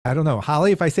I don't know.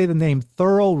 Holly, if I say the name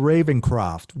Thurl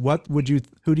Ravencroft,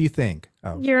 who do you think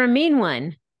of? You're a mean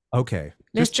one, Okay.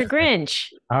 Just Mr. check. Grinch.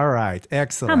 All right. Come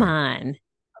Excellent. on.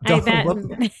 I Don't that look.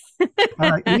 All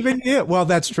right. Even you. Well,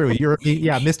 that's true.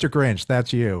 Yeah, Mr. Grinch.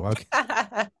 That's you. Okay.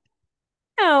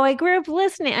 No, I grew up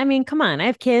listening. I mean, come on, I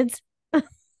have kids.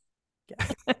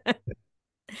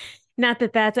 Not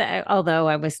that although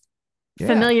I was Yeah.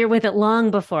 familiar with it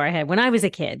long before when I was a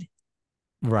kid.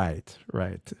 Right.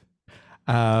 Right.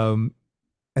 Um,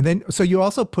 and then, so you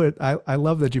also I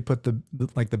love that you put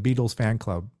like the Beatles fan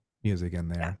club music in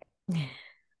Yeah. there.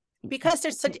 Because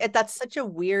that's such a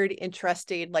weird,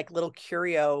 interesting, like little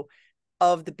curio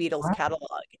of the Beatles Right.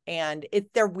 catalog. And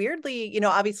they're weirdly,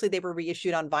 obviously they were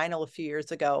reissued on vinyl a few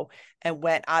years ago and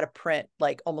went out of print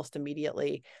like almost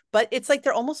immediately. But it's like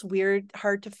they're almost weird,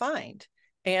 hard to find.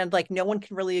 And like no one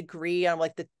can really agree on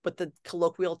like what the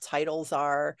colloquial titles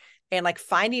are. And like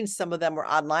finding some of them were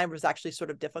online was actually sort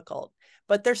of difficult.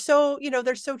 But they're so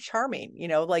charming,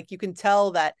 like you can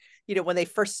tell that, when they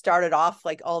first started off,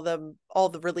 like all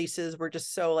the releases were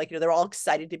just so like, they're all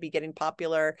excited to be getting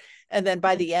popular, and then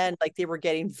by the end, like they were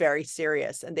getting very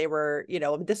serious, and they were,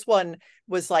 this one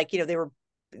was like, they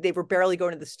were barely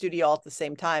going to the studio all at the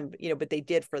same time, but they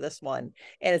did for this one.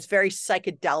 And it's very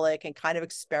psychedelic and kind of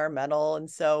experimental. And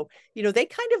so, they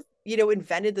kind of,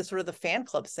 invented the sort of the fan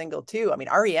club single too. I mean,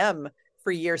 REM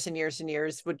for years and years and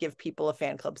years would give people a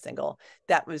fan club single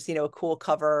that was, a cool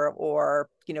cover or,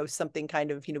 something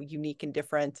kind of, unique and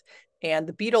different. And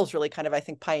the Beatles really kind of, I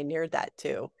think, pioneered that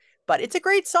too. But it's a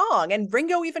great song, and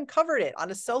Ringo even covered it on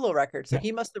a solo record, so Yeah.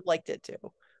 he must have liked it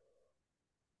too.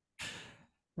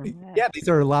 Yeah, these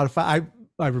are a lot of fun.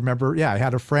 I remember, yeah, I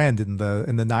had a friend in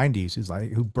the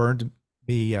 90s who burned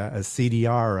me a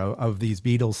CDR of these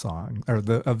Beatles songs or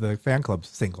the fan club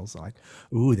singles. Like,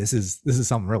 ooh, this is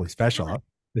something really special.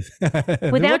 They're like,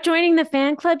 Without joining the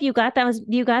fan club, you got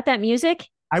that music?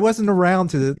 I wasn't around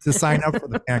to sign up for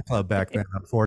the fan club back then, unfortunately.